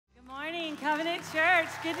Covenant Church.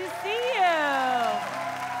 Good to see you.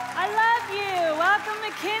 I love you. Welcome to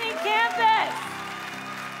McKinney Campus.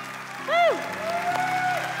 Woo!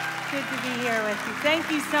 Good to be here with you. Thank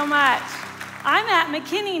you so much. I'm at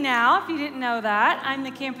McKinney now, if you didn't know that. I'm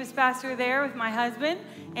the campus pastor there with my husband,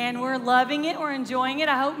 and we're loving it. We're enjoying it.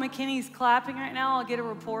 I hope McKinney's clapping right now. I'll get a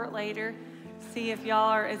report later, see if y'all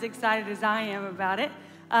are as excited as I am about it.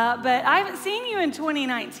 But I haven't seen you in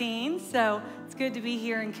 2019, so it's good to be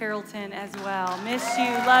here in Carrollton as well. Miss you,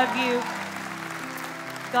 love you.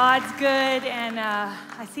 God's good, and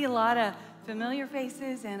I see a lot of familiar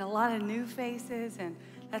faces and a lot of new faces, and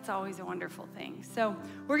that's always a wonderful thing. So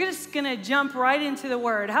we're just going to jump right into the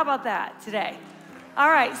Word. How about that today? All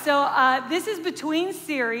right, so this is between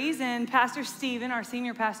series, and Pastor Stephen, our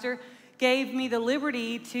senior pastor, gave me the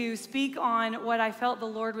liberty to speak on what I felt the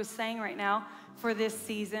Lord was saying right now for this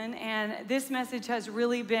season. And this message has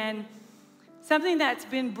really been something that's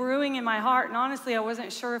been brewing in my heart. And honestly, I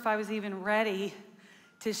wasn't sure if I was even ready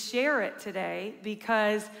to share it today,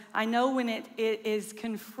 because I know when it is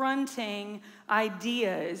confronting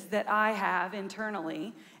ideas that I have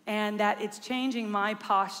internally, and that it's changing my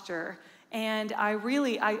posture. And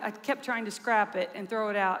I kept trying to scrap it and throw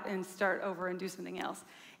it out and start over and do something else.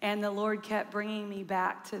 And the Lord kept bringing me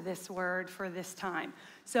back to this word for this time.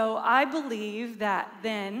 So I believe that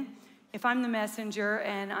then, if I'm the messenger,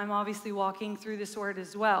 and I'm obviously walking through this word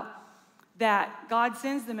as well, that God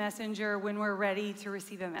sends the messenger when we're ready to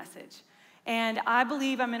receive a message. And I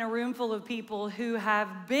believe I'm in a room full of people who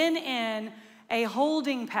have been in a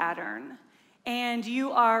holding pattern, and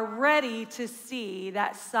you are ready to see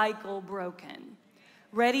that cycle broken,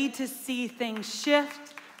 ready to see things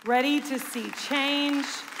shift, ready to see change,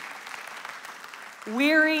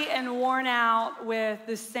 weary and worn out with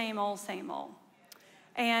the same old, same old.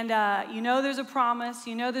 And you know there's a promise,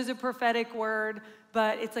 you know there's a prophetic word,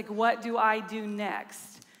 but it's like, what do I do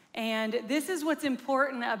next? And this is what's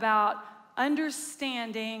important about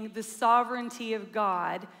understanding the sovereignty of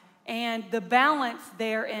God and the balance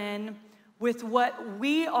therein with what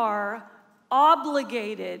we are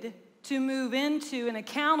obligated to move into and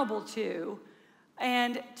accountable to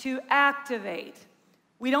and to activate.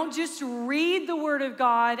 We don't just read the Word of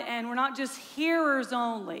God, and we're not just hearers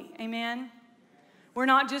only. Amen? We're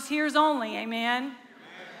not just hearers only. Amen?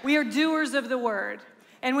 We are doers of the Word.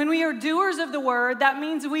 And when we are doers of the Word, that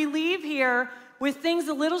means we leave here with things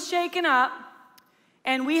a little shaken up,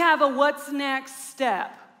 and we have a what's next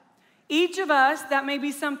step. Each of us, that may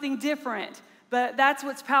be something different, but that's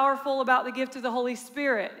what's powerful about the gift of the Holy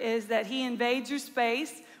Spirit, is that He invades your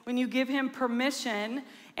space when you give Him permission,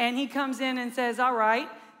 and He comes in and says, all right,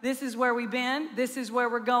 this is where we've been, this is where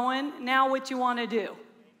we're going, now what you want to do?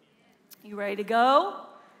 You ready to go?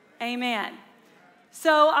 Amen.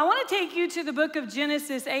 So I want to take you to the book of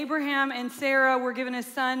Genesis. Abraham and Sarah were given a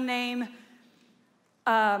son named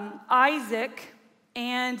Isaac,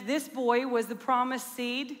 and this boy was the promised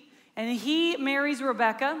seed, and he marries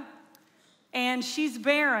Rebekah, and she's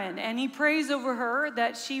barren, and he prays over her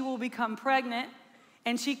that she will become pregnant,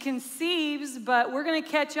 and she conceives, but we're going to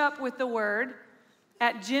catch up with the word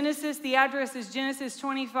at Genesis. The address is Genesis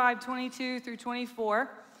 25:22 through 24.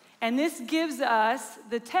 And this gives us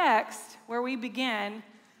the text where we begin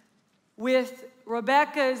with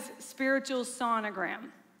Rebekah's spiritual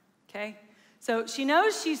sonogram, okay? So she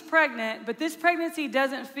knows she's pregnant, but this pregnancy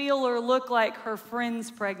doesn't feel or look like her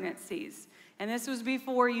friends' pregnancies. And this was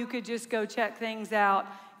before you could just go check things out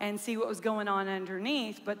and see what was going on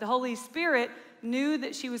underneath. But the Holy Spirit knew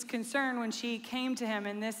that she was concerned when she came to him,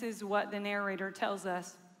 and this is what the narrator tells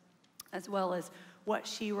us, as well as what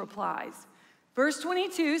she replies. Verse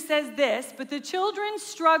 22 says this, but the children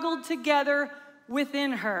struggled together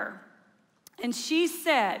within her. And she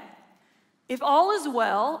said, if all is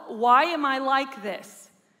well, why am I like this?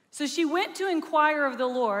 So she went to inquire of the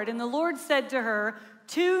Lord, and the Lord said to her,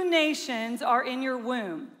 2 nations are in your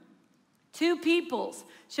womb. 2 peoples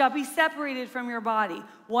shall be separated from your body.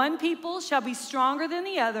 1 people shall be stronger than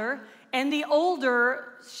the other, and the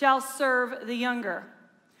older shall serve the younger.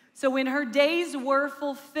 So when her days were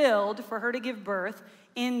fulfilled for her to give birth,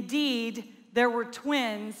 indeed, there were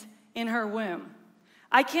twins in her womb.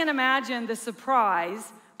 I can't imagine the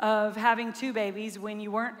surprise of having 2 babies when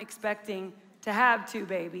you weren't expecting to have 2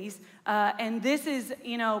 babies. And this is,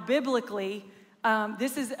 biblically,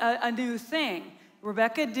 this is a new thing.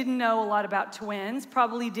 Rebekah didn't know a lot about twins,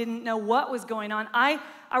 probably didn't know what was going on. I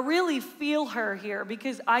really feel her here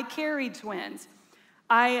because I carried twins.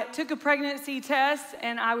 I took a pregnancy test,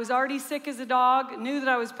 and I was already sick as a dog, knew that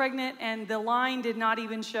I was pregnant, and the line did not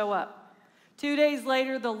even show up. 2 days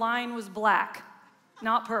later, the line was black,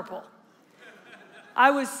 not purple.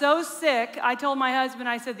 I was so sick, I told my husband,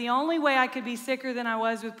 I said, the only way I could be sicker than I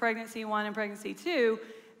was with pregnancy 1 and pregnancy 2,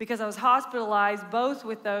 because I was hospitalized both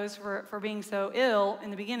with those for being so ill in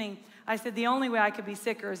the beginning, I said, the only way I could be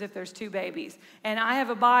sicker is if there's 2 babies. And I have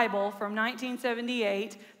a Bible from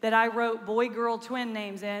 1978 that I wrote boy-girl twin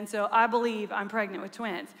names in, so I believe I'm pregnant with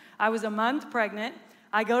twins. I was a month pregnant.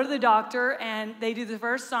 I go to the doctor, and they do the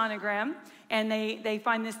first sonogram, and they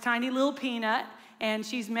find this tiny little peanut, and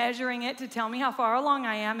she's measuring it to tell me how far along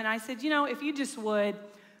I am. And I said, you know, if you just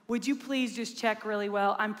would you please just check really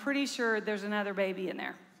well? I'm pretty sure there's another baby in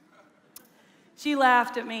there. She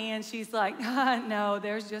laughed at me, and she's like, no,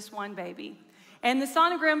 there's just 1 baby. And the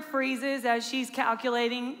sonogram freezes as she's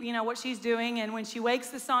calculating, you know, what she's doing. And when she wakes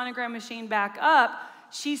the sonogram machine back up,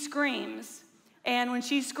 she screams. And when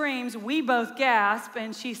she screams, we both gasp.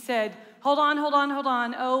 And she said, hold on, hold on, hold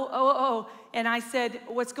on. Oh. And I said,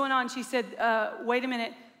 what's going on? She said, wait a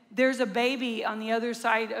minute. There's a baby on the other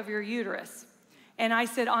side of your uterus. And I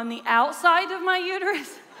said, on the outside of my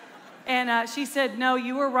uterus? And she said, no,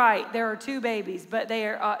 you were right. There are 2 babies, but they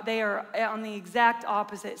are on the exact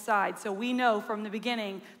opposite side. So we know from the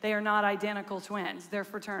beginning they are not identical twins. They're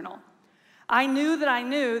fraternal. I knew that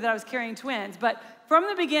I was carrying twins, but from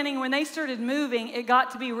the beginning, when they started moving, it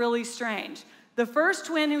got to be really strange. The first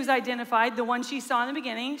twin who was identified, the one she saw in the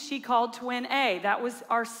beginning, she called twin A. That was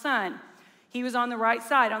our son. He was on the right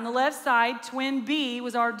side. On the left side, twin B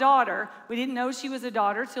was our daughter. We didn't know she was a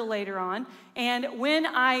daughter till later on. And when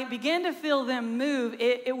I began to feel them move,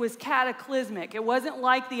 it was cataclysmic. It wasn't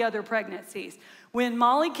like the other pregnancies. When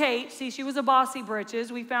Molly Kate, she was a bossy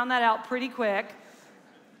britches. We found that out pretty quick.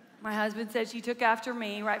 My husband said she took after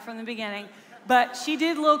me right from the beginning. But she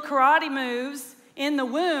did little karate moves in the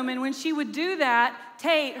womb. And when she would do that,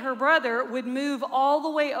 Tate, her brother, would move all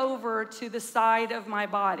the way over to the side of my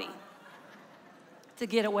body to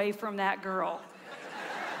get away from that girl.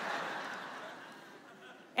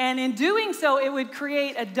 And in doing so, it would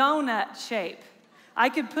create a donut shape. I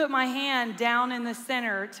could put my hand down in the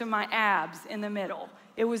center to my abs in the middle.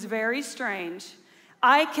 It was very strange.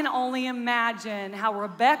 I can only imagine how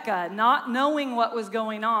Rebecca, not knowing what was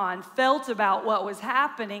going on, felt about what was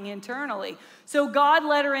happening internally. So God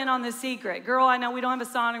let her in on the secret. Girl, I know we don't have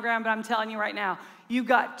a sonogram, but I'm telling you right now, you've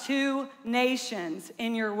got 2 nations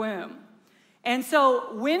in your womb. And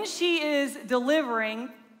so when she is delivering,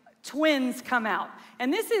 twins come out.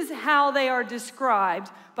 And this is how they are described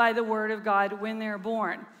by the Word of God when they're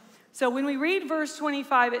born. So when we read verse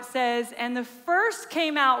 25, it says, and the first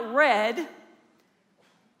came out red.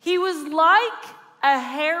 He was like a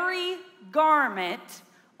hairy garment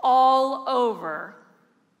all over.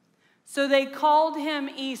 So they called him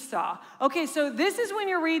Esau. Okay, so this is when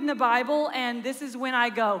you're reading the Bible, and this is when I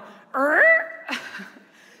go,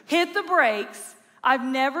 hit the brakes. I've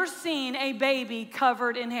never seen a baby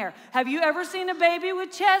covered in hair. Have you ever seen a baby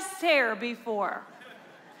with chest hair before?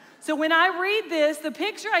 So when I read this, the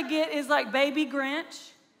picture I get is like baby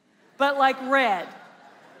Grinch, but like red.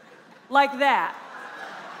 Like that.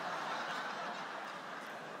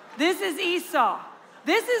 This is Esau.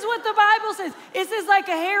 This is what the Bible says. It says like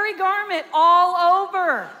a hairy garment all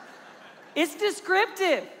over. It's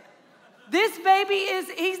descriptive. This baby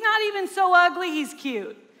he's not even so ugly, he's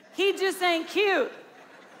cute. He just ain't cute.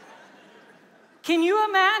 Can you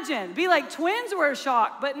imagine? Be like, twins were a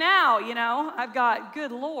shock, but now, you know, I've got,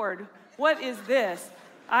 good Lord, what is this?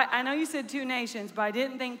 I know you said 2 nations, but I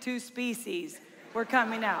didn't think 2 species were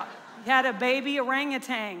coming out. You had a baby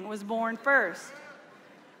orangutan was born first.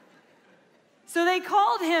 So they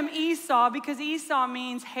called him Esau because Esau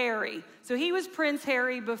means hairy. So he was Prince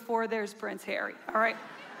Harry before there's Prince Harry, all right?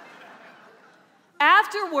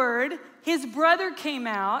 Afterward, his brother came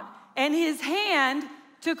out, and his hand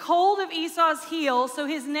took hold of Esau's heel, so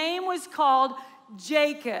his name was called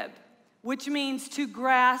Jacob, which means to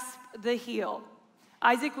grasp the heel.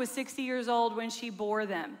 Isaac was 60 years old when she bore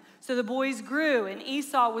them. So the boys grew, and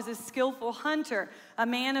Esau was a skillful hunter, a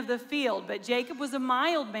man of the field, but Jacob was a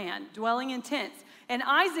mild man, dwelling in tents. And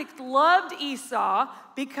Isaac loved Esau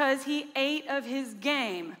because he ate of his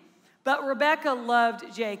game, but Rebekah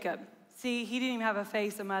loved Jacob. See, he didn't even have a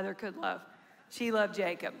face a mother could love. She loved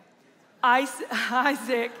Jacob.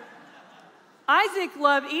 Isaac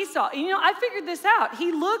loved Esau. You know, I figured this out.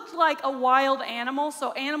 He looked like a wild animal,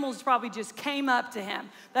 so animals probably just came up to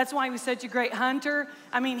him. That's why he was such a great hunter.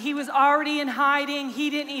 I mean, he was already in hiding.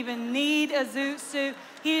 He didn't even need a zoot suit.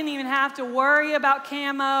 He didn't even have to worry about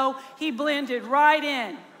camo. He blended right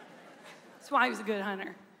in. That's why he was a good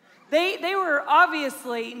hunter. They were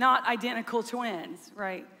obviously not identical twins,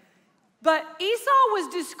 right? But Esau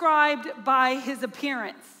was described by his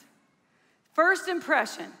appearance. First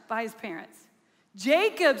impression by his parents.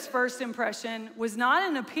 Jacob's first impression was not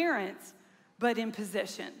in appearance, but in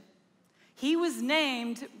position. He was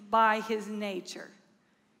named by his nature.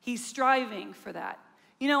 He's striving for that.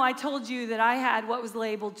 You know, I told you that I had what was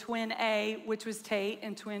labeled twin A, which was Tate,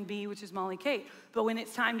 and twin B, which is Molly Kate. But when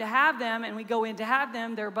it's time to have them, and we go in to have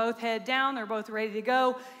them, they're both head down, they're both ready to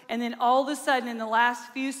go. And then all of a sudden, in the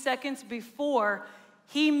last few seconds before,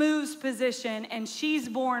 he moves position, and she's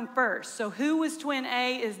born first. So who was twin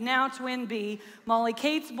A is now twin B. Molly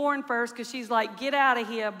Kate's born first because she's like, get out of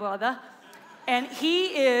here, brother. And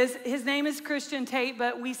his name is Christian Tate,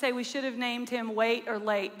 but we say we should have named him Wait or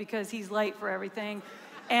Late because he's late for everything,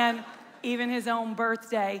 and even his own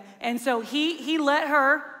birthday. And so he let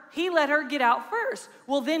her get out first.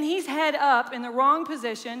 Well, then he's head up in the wrong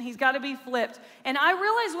position. He's got to be flipped. And I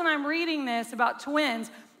realize when I'm reading this about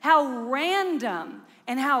twins, how random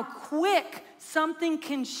and how quick something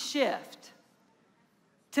can shift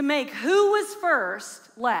to make who was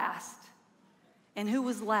first last and who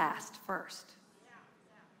was last first.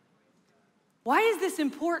 Why is this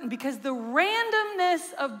important? Because the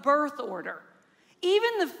randomness of birth order,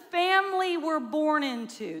 even the family we're born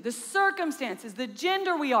into, the circumstances, the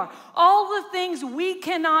gender we are, all the things we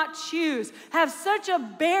cannot choose have such a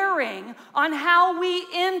bearing on how we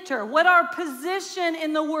enter, what our position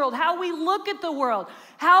in the world, how we look at the world,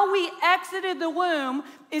 how we exited the womb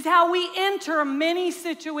is how we enter many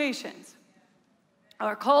situations.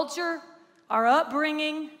 Our culture, our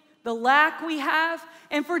upbringing, the lack we have.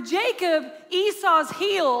 And for Jacob, Esau's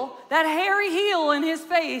heel, that hairy heel in his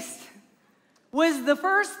face, was the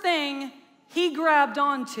first thing he grabbed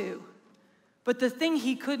onto, but the thing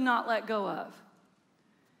he could not let go of.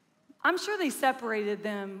 I'm sure they separated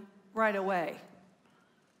them right away,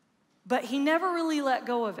 but he never really let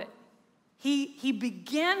go of it. He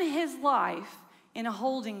began his life in a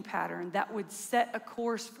holding pattern that would set a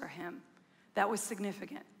course for him that was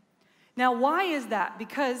significant. Now, why is that?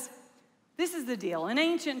 Because this is the deal. In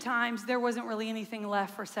ancient times, there wasn't really anything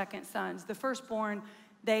left for second sons. The firstborn,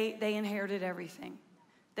 they inherited everything.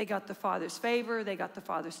 They got the father's favor. They got the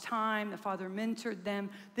father's time. The father mentored them.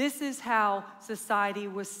 This is how society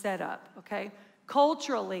was set up, okay?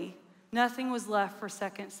 Culturally, nothing was left for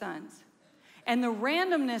second sons. And the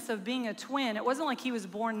randomness of being a twin, it wasn't like he was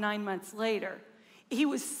born 9 months later. He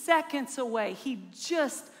was seconds away. He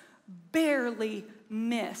just barely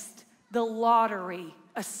missed the lottery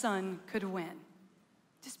a son could win.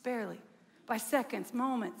 Just barely. By seconds,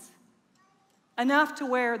 moments. Enough to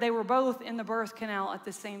where they were both in the birth canal at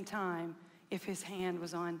the same time if his hand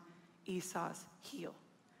was on Esau's heel.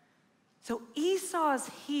 So Esau's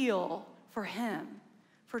heel for him,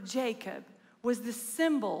 for Jacob, was the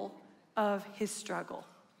symbol of his struggle.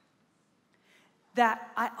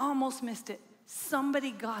 That I almost missed it.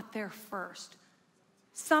 Somebody got there first.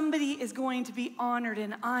 Somebody is going to be honored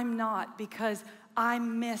and I'm not because I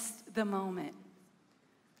missed the moment.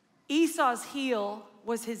 Esau's heel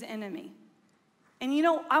was his enemy. And you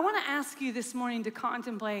know, I want to ask you this morning to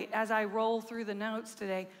contemplate as I roll through the notes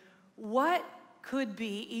today, what could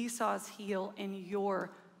be Esau's heel in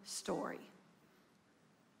your story?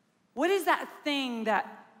 What is that thing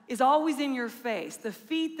that is always in your face, the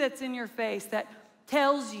feet that's in your face that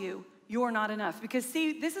tells you you're not enough? Because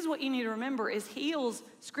see, this is what you need to remember is heels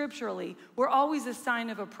scripturally were always a sign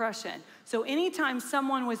of oppression. So anytime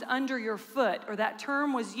someone was under your foot or that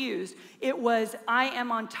term was used, it was, I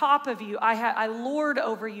am on top of you. I lord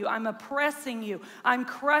over you. I'm oppressing you. I'm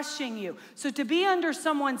crushing you. So to be under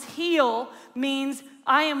someone's heel means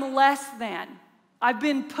I am less than. I've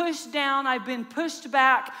been pushed down. I've been pushed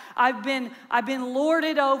back. I've been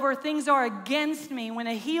lorded over. Things are against me. When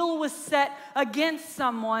a heel was set against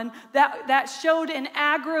someone, that showed an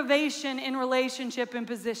aggravation in relationship and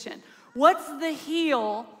position. What's the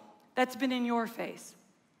heel that's been in your face?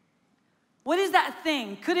 What is that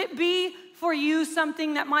thing? Could it be for you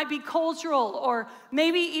something that might be cultural, or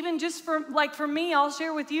maybe even just for me, I'll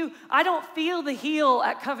share with you, I don't feel the heel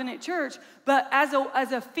at Covenant Church, but as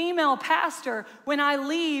a female pastor, when I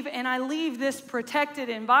leave this protected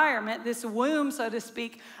environment, this womb, so to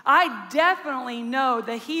speak, I definitely know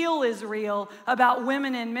the heel is real about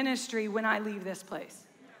women in ministry when I leave this place.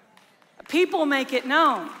 People make it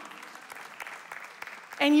known.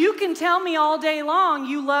 And you can tell me all day long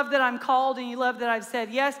you love that I'm called and you love that I've said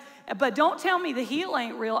yes, but don't tell me the heel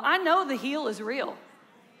ain't real. I know the heel is real.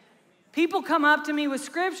 People come up to me with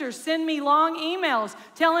scriptures, send me long emails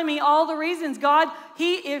telling me all the reasons God,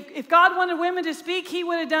 if God wanted women to speak, he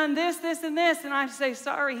would have done this, this, and this. And I say,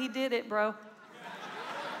 sorry, he did it, bro.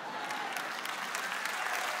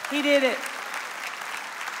 He did it.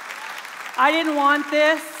 I didn't want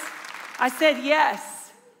this. I said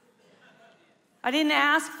yes. I didn't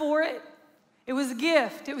ask for it. It was a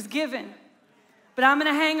gift. It was given. But I'm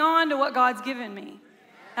going to hang on to what God's given me.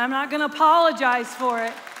 I'm not going to apologize for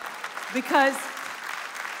it because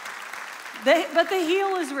but the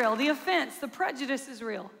heel is real. The offense, the prejudice is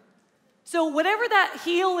real. So whatever that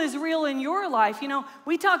heel is real in your life, you know,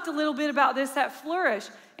 we talked a little bit about this at Flourish.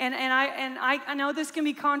 And I know this can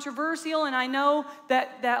be controversial, and I know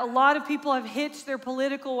that a lot of people have hitched their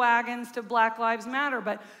political wagons to Black Lives Matter,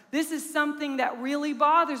 but this is something that really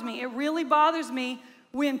bothers me. It really bothers me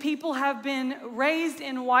when people have been raised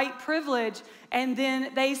in white privilege and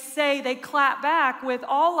then they clap back with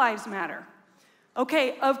all lives matter.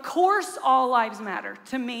 Okay, of course all lives matter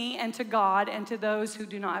to me and to God and to those who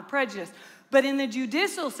do not have prejudice. But in the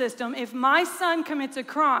judicial system, if my son commits a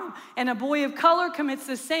crime and a boy of color commits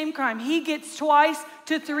the same crime, he gets 2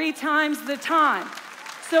 to 3 times the time.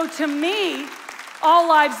 So to me, all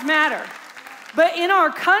lives matter. But in our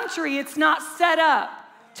country, it's not set up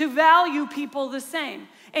to value people the same.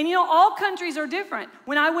 And you know, all countries are different.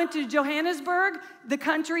 When I went to Johannesburg, the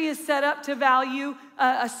country is set up to value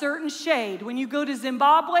a certain shade. When you go to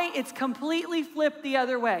Zimbabwe, it's completely flipped the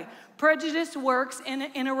other way. Prejudice works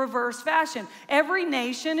in a reverse fashion. Every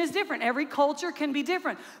nation is different. Every culture can be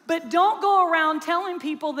different. But don't go around telling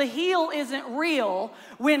people the heel isn't real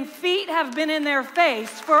when feet have been in their face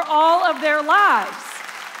for all of their lives.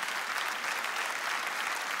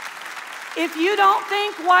 If you don't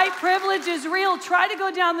think white privilege is real, try to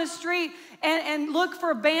go down the street and look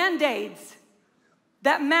for Band-Aids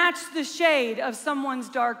that match the shade of someone's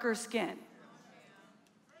darker skin.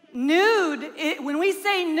 Nude, when we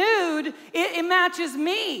say nude, it matches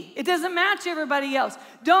me. It doesn't match everybody else.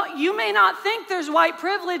 You may not think there's white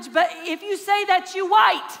privilege, but if you say that, you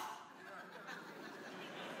white.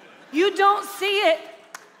 You don't see it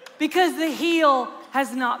because the heel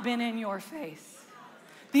has not been in your face.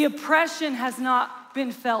 The oppression has not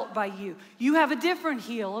been felt by you. You have a different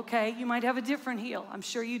heel, okay? You might have a different heel. I'm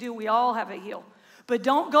sure you do. We all have a heel. But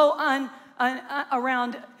don't go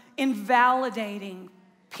around invalidating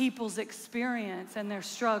people's experience and their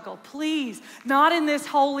struggle. Please, not in this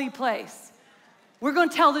holy place. We're going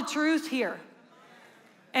to tell the truth here.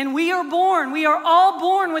 And we are all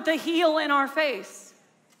born with a heel in our face.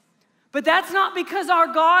 But that's not because our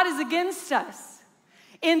God is against us.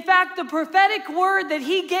 In fact, the prophetic word that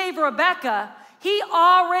he gave Rebekah, he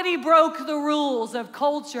already broke the rules of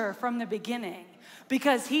culture from the beginning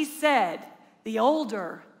because he said the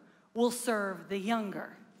older will serve the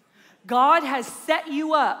younger. God has set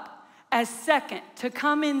you up as second, to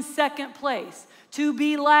come in second place, to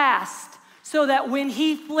be last, so that when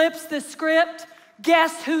he flips the script,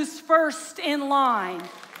 guess who's first in line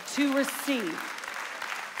to receive?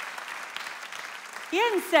 He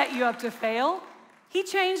didn't set you up to fail. He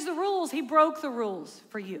changed the rules. He broke the rules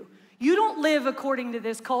for you. You don't live according to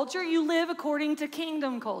this culture. You live according to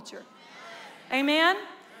kingdom culture. Amen?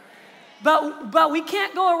 But we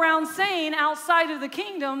can't go around saying outside of the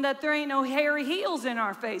kingdom that there ain't no hairy heels in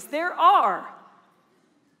our face. There are.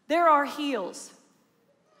 There are heels.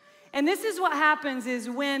 And this is what happens is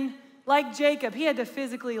when, like Jacob, he had to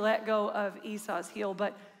physically let go of Esau's heel,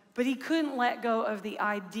 but he couldn't let go of the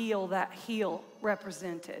ideal that heel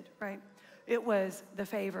represented, right? It was the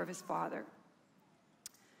favor of his father.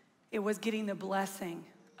 It was getting the blessing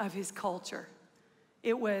of his culture.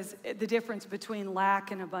 It was the difference between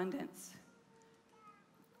lack and abundance.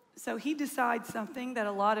 So he decides something that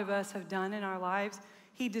a lot of us have done in our lives.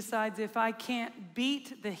 He decides, if I can't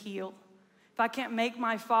beat the heel, if I can't make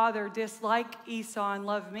my father dislike Esau and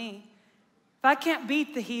love me, if I can't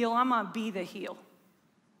beat the heel, I'm going to be the heel.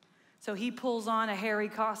 So he pulls on a hairy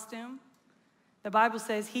costume. The Bible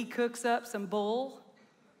says he cooks up some bull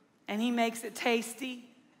and he makes it tasty.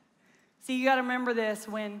 See, you got to remember this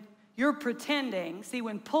when you're pretending. See,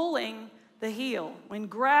 when pulling the heel, when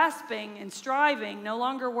grasping and striving no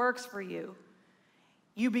longer works for you,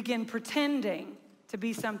 you begin pretending to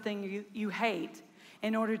be something you hate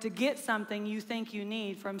in order to get something you think you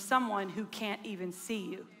need from someone who can't even see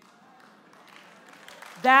you.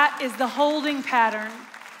 That is the holding pattern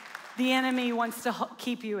the enemy wants to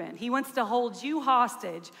keep you in. He wants to hold you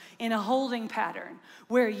hostage in a holding pattern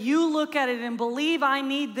where you look at it and believe I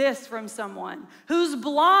need this from someone who's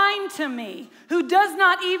blind to me, who does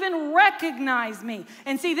not even recognize me.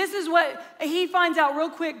 And see, this is what he finds out real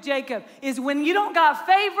quick, Jacob, is when you don't got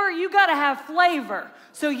favor, you got to have flavor.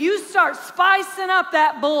 So you start spicing up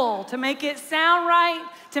that bull to make it sound right,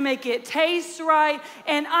 to make it taste right.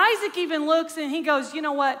 And Isaac even looks and he goes, you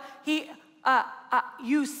know what?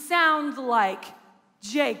 You sound like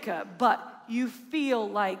Jacob, but you feel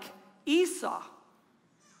like Esau.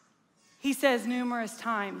 He says numerous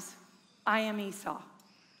times, I am Esau.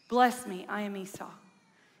 Bless me, I am Esau.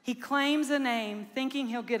 He claims a name thinking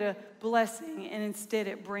he'll get a blessing, and instead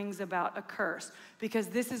it brings about a curse. Because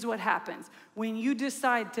this is what happens. When you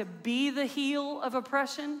decide to be the heel of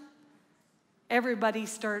oppression, everybody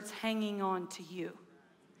starts hanging on to you.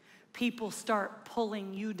 People start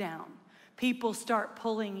pulling you down. People start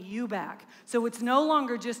pulling you back. So it's no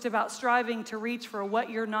longer just about striving to reach for what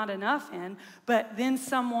you're not enough in, but then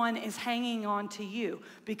someone is hanging on to you.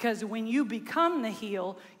 Because when you become the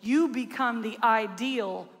heel, you become the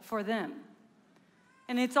ideal for them.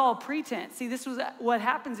 And it's all pretense. See, this was what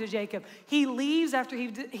happens to Jacob. He leaves after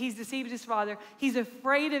he's deceived his father. He's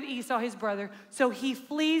afraid of Esau, his brother, so he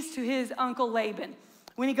flees to his uncle Laban.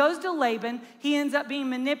 When he goes to Laban, he ends up being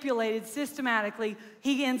manipulated systematically.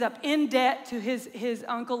 He ends up in debt to his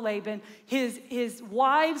uncle Laban. His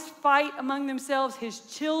wives fight among themselves. His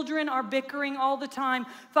children are bickering all the time,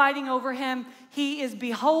 fighting over him. He is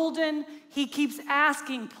beholden. He keeps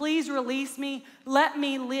asking, please release me. Let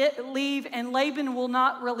me leave. And Laban will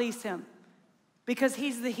not release him because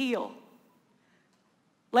he's the heel.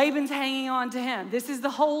 Laban's hanging on to him. This is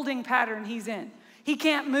the holding pattern he's in. He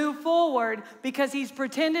can't move forward because he's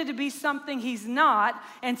pretended to be something he's not.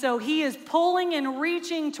 And so he is pulling and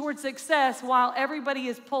reaching towards success while everybody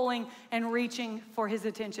is pulling and reaching for his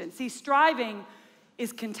attention. See, striving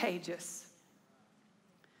is contagious.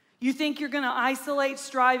 You think you're going to isolate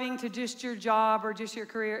striving to just your job or just your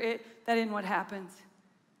career. That isn't what happens.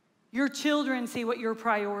 Your children see what your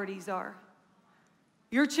priorities are.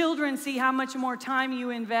 Your children see how much more time you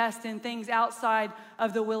invest in things outside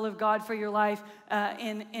of the will of God for your life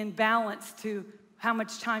in balance to how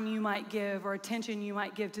much time you might give or attention you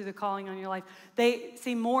might give to the calling on your life. They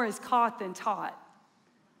see more is caught than taught.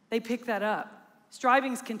 They pick that up.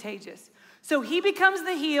 Striving's contagious. So he becomes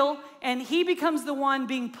the heel and he becomes the one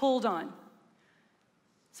being pulled on.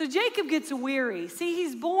 So Jacob gets weary. See,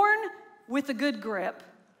 he's born with a good grip.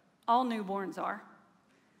 All newborns are.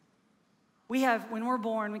 When we're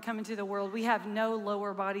born, we come into the world, we have no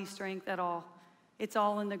lower body strength at all. It's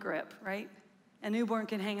all in the grip, right? A newborn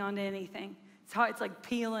can hang on to anything. It's hard, it's like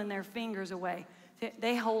peeling their fingers away.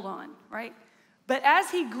 They hold on, right? But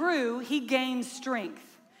as he grew, he gained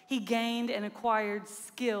strength. He gained and acquired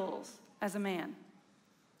skills as a man.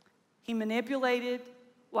 He manipulated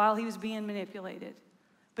while he was being manipulated.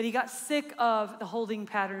 But he got sick of the holding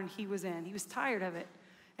pattern he was in. He was tired of it.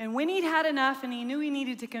 And when he'd had enough and he knew he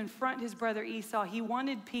needed to confront his brother Esau, he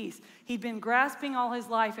wanted peace. He'd been grasping all his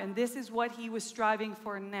life, and this is what he was striving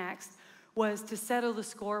for next, was to settle the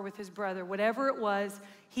score with his brother. Whatever it was,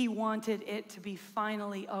 he wanted it to be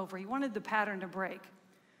finally over. He wanted the pattern to break.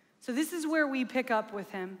 So this is where we pick up with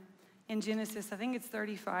him in Genesis, I think it's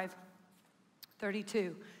 32.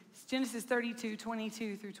 It's Genesis 32,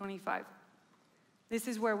 22 through 25. This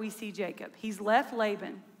is where we see Jacob. He's left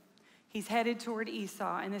Laban. He's headed toward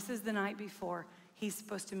Esau, and this is the night before he's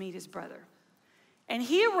supposed to meet his brother. And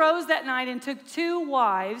he arose that night and took 2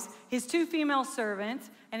 wives, his 2 female servants,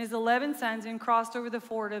 and his 11 sons, and crossed over the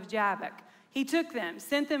ford of Jabbok. He took them,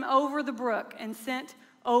 sent them over the brook, and sent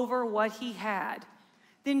over what he had.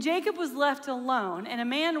 Then Jacob was left alone, and a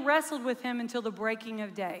man wrestled with him until the breaking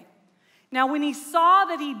of day. Now, when he saw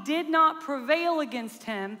that he did not prevail against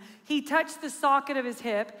him, he touched the socket of his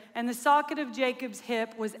hip, and the socket of Jacob's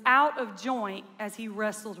hip was out of joint as he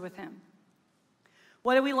wrestled with him.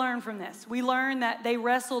 What do we learn from this? We learn that they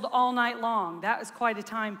wrestled all night long. That was quite a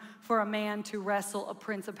time for a man to wrestle a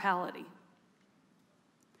principality.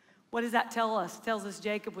 What does that tell us? It tells us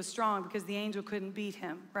Jacob was strong because the angel couldn't beat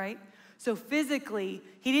him, right? So physically,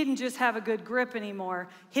 he didn't just have a good grip anymore.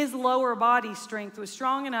 His lower body strength was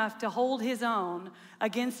strong enough to hold his own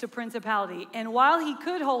against a principality. And while he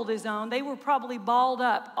could hold his own, they were probably balled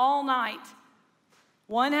up all night.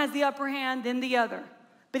 One has the upper hand, then the other.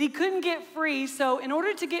 But he couldn't get free, so in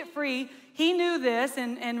order to get free, he knew this,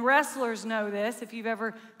 and wrestlers know this. If you've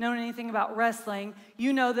ever known anything about wrestling,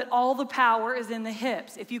 you know that all the power is in the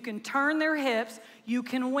hips. If you can turn their hips, you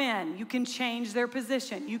can win. You can change their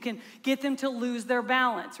position. You can get them to lose their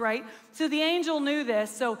balance, right? So the angel knew this,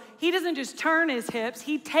 so he doesn't just turn his hips,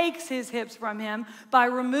 he takes his hips from him by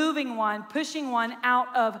removing one, pushing one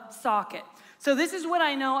out of socket. So this is what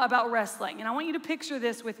I know about wrestling, and I want you to picture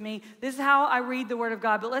this with me. This is how I read the Word of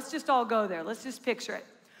God, but let's just all go there. Let's just picture it.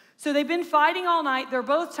 So they've been fighting all night. They're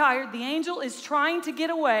both tired. The angel is trying to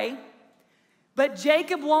get away, but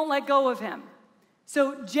Jacob won't let go of him.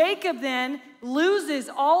 So Jacob then loses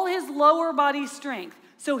all his lower body strength.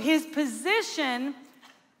 So his position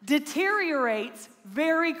deteriorates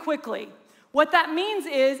very quickly. What that means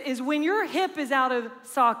is when your hip is out of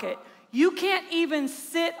socket, You can't even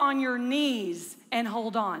sit on your knees and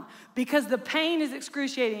hold on because the pain is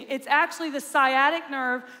excruciating. It's actually the sciatic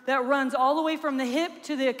nerve that runs all the way from the hip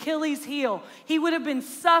to the Achilles heel. He would have been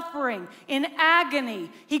suffering in agony.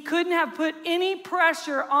 He couldn't have put any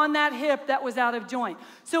pressure on that hip that was out of joint.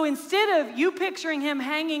 So instead of you picturing him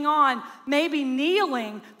hanging on, maybe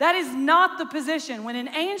kneeling, that is not the position. When an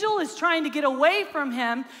angel is trying to get away from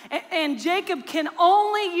him, and Jacob can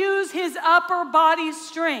only use his upper body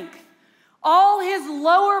strength, all his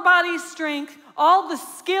lower body strength, all the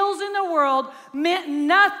skills in the world meant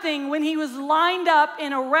nothing when he was lined up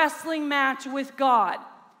in a wrestling match with God.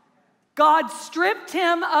 God stripped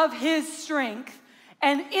him of his strength,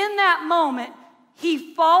 and in that moment,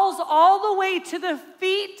 he falls all the way to the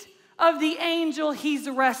feet of the angel he's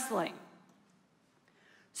wrestling.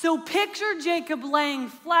 So picture Jacob laying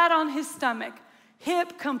flat on his stomach,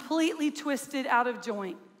 hip completely twisted out of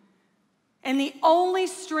joint. And the only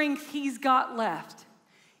strength he's got left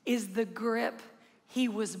is the grip he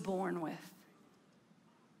was born with.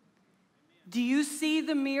 Do you see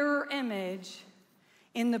the mirror image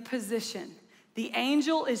in the position? The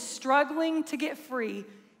angel is struggling to get free.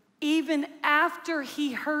 Even after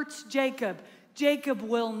he hurts Jacob, Jacob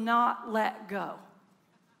will not let go.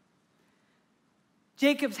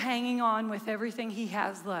 Jacob's hanging on with everything he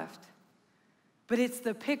has left. But it's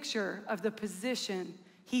the picture of the position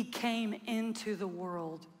he came into the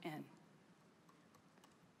world in.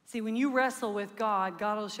 See, when you wrestle with God,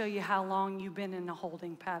 God will show you how long you've been in a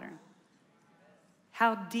holding pattern.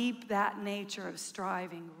 How deep that nature of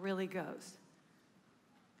striving really goes.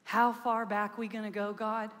 How far back are we going to go,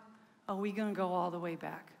 God? Oh, we're going to go all the way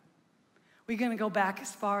back. We're going to go back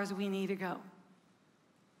as far as we need to go.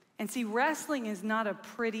 And see, wrestling is not a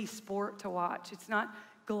pretty sport to watch. It's not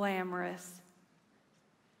glamorous.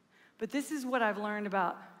 But this is what I've learned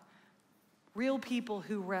about real people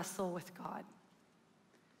who wrestle with God.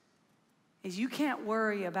 Is you can't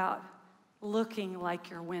worry about looking like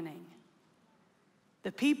you're winning.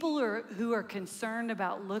 The people who are concerned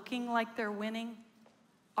about looking like they're winning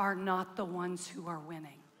are not the ones who are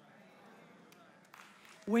winning.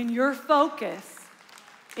 When your focus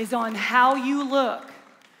is on how you look,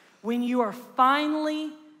 when you are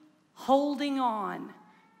finally holding on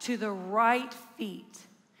to the right feet,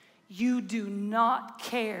 you do not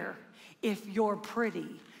care if you're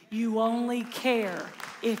pretty. You only care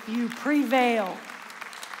if you prevail.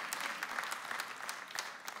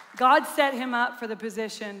 God set him up for the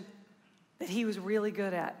position that he was really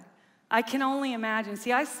good at. I can only imagine.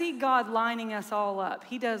 See, I see God lining us all up.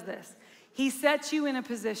 He does this. He sets you in a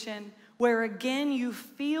position where, again, you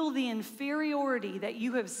feel the inferiority that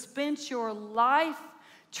you have spent your life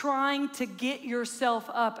trying to get yourself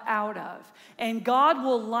up out of. And God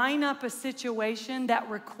will line up a situation that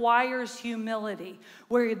requires humility,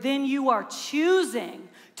 where then you are choosing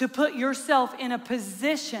to put yourself in a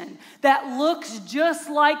position that looks just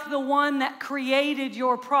like the one that created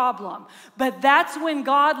your problem. But that's when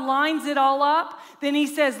God lines it all up. Then he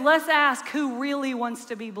says, let's ask who really wants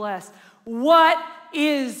to be blessed. What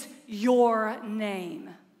is your name?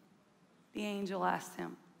 The angel asked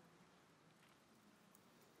him.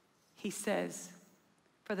 He says,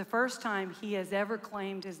 for the first time he has ever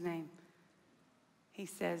claimed his name, he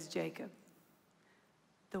says, Jacob,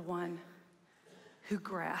 the one who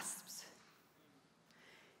grasps.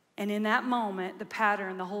 And in that moment, the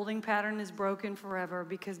pattern, the holding pattern is broken forever,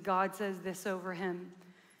 because God says this over him.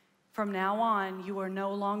 From now on, you are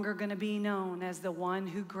no longer going to be known as the one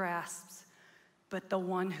who grasps, but the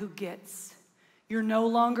one who gets. You're no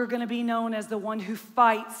longer going to be known as the one who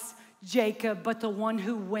fights, Jacob, but the one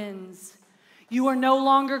who wins. You are no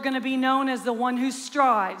longer going to be known as the one who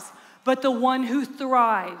strives, but the one who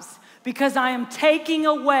thrives. Because I am taking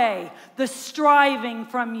away the striving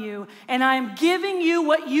from you, and I am giving you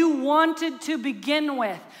what you wanted to begin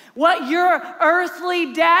with, what your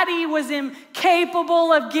earthly daddy was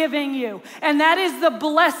incapable of giving you, and that is the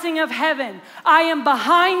blessing of heaven. I am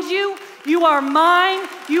behind you. You are mine.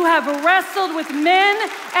 You have wrestled with men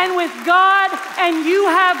and with God, and you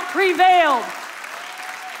have prevailed.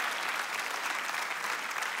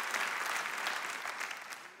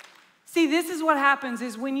 See, this is what happens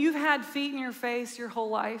is when you've had feet in your face your whole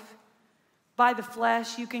life, by the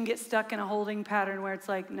flesh, you can get stuck in a holding pattern where it's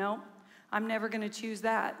like, no, I'm never going to choose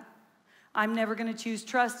that. I'm never going to choose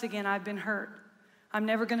trust again. I've been hurt. I'm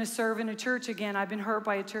never going to serve in a church again. I've been hurt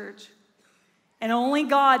by a church. And only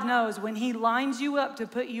God knows when he lines you up to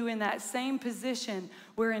put you in that same position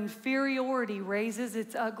where inferiority raises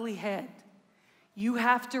its ugly head. You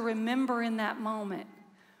have to remember in that moment,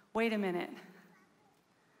 wait a minute.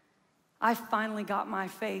 I finally got my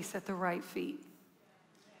face at the right feet.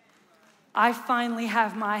 I finally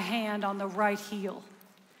have my hand on the right heel.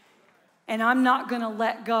 And I'm not going to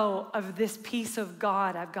let go of this piece of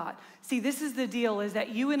God I've got. See, this is the deal, is that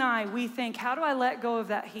you and I, we think, how do I let go of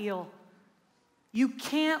that heel? You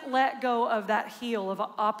can't let go of that heel of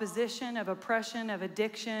opposition, of oppression, of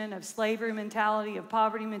addiction, of slavery mentality, of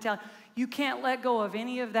poverty mentality. You can't let go of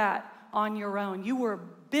any of that on your own. You were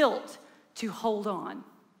built to hold on.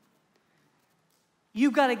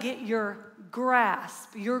 You've got to get your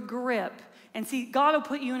grasp, your grip. And see, God will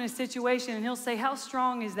put you in a situation and he'll say, how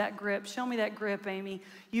strong is that grip? Show me that grip, Amie.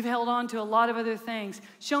 You've held on to a lot of other things.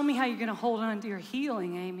 Show me how you're going to hold on to your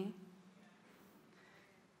healing, Amie.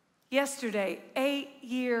 Yesterday,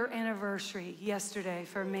 8-year anniversary yesterday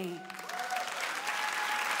for me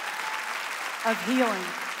of healing.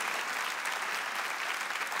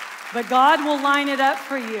 But God will line it up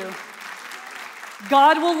for you.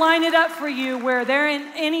 God will line it up for you where there ain't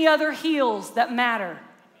any other heels that matter.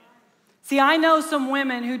 See, I know some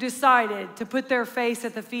women who decided to put their face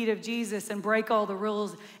at the feet of Jesus and break all the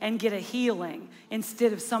rules and get a healing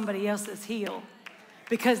instead of somebody else's heel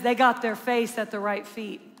because they got their face at the right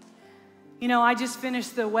feet. You know, I just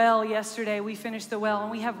finished the well yesterday. We finished the well,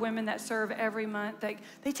 and we have women that serve every month.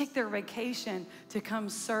 They take their vacation to come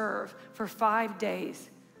serve for 5 days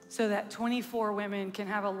so that 24 women can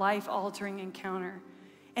have a life-altering encounter.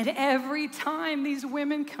 And every time these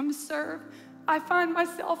women come serve, I find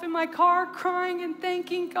myself in my car crying and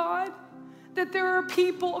thanking God that there are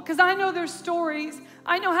people, because I know their stories.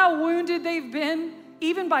 I know how wounded they've been,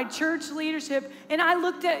 even by church leadership. And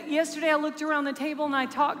yesterday I looked around the table and I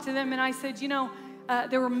talked to them and I said, you know,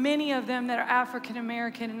 there were many of them that are African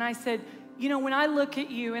American. And I said, you know, when I look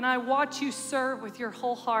at you and I watch you serve with your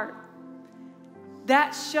whole heart,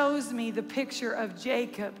 that shows me the picture of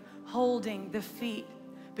Jacob holding the feet,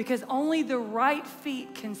 because only the right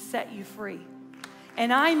feet can set you free.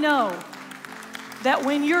 And I know that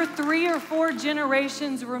when you're 3 or 4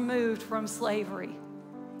 generations removed from slavery,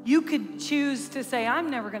 you could choose to say, I'm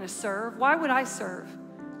never going to serve. Why would I serve?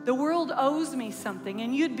 The world owes me something,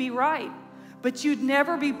 and you'd be right. But you'd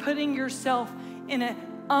never be putting yourself in an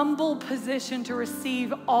humble position to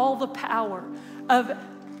receive all the power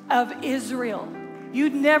of Israel.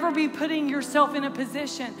 You'd never be putting yourself in a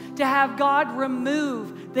position to have God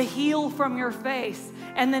remove the heel from your face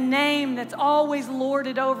and the name that's always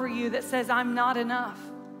lorded over you that says, I'm not enough.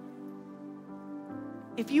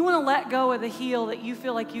 If you want to let go of the heel that you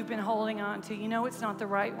feel like you've been holding on to, you know it's not the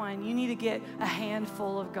right one. You need to get a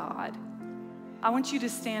handful of God. I want you to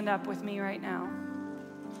stand up with me right now,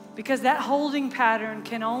 because that holding pattern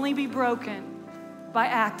can only be broken by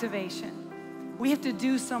activation. We have to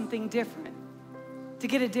do something different to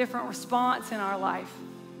get a different response in our life.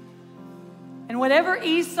 And whatever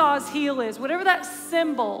Esau's heel is, whatever that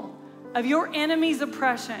symbol of your enemy's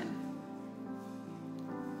oppression,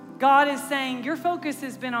 God is saying, your focus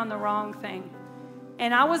has been on the wrong thing.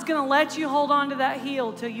 And I was going to let you hold on to that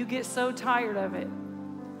heel till you get so tired of it,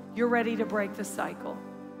 you're ready to break the cycle.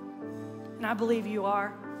 And I believe you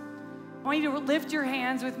are. I want you to lift your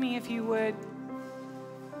hands with me if you would.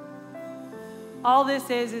 All this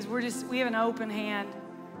is we have an open hand.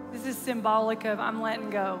 This is symbolic of I'm letting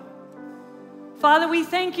go. Father, we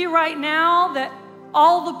thank you right now that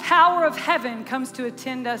all the power of heaven comes to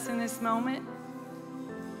attend us in this moment.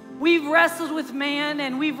 We've wrestled with man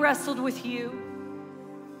and we've wrestled with you.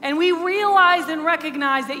 And we realize and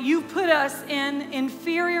recognize that you've put us in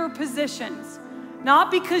inferior positions, not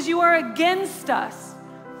because you are against us,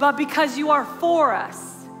 but because you are for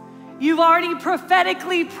us. You've already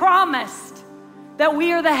prophetically promised that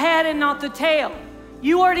we are the head and not the tail.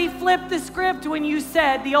 You already flipped the script when you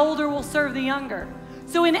said the older will serve the younger.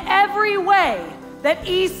 So in every way that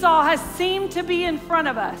Esau has seemed to be in front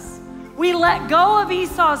of us, we let go of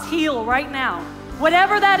Esau's heel right now.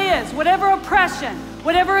 Whatever that is, whatever oppression,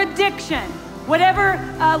 whatever addiction, whatever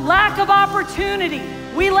lack of opportunity,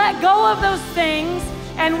 we let go of those things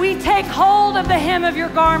and we take hold of the hem of your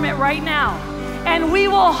garment right now. And we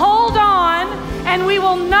will hold on and we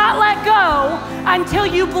will not let go until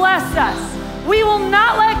you bless us. We will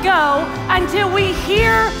not let go until we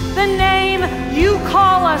hear the name you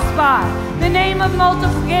call us by. The name of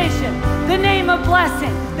multiplication, the name of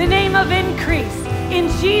blessing, the name of increase. In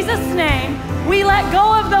Jesus' name, we let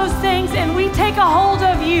go of those things and we take a hold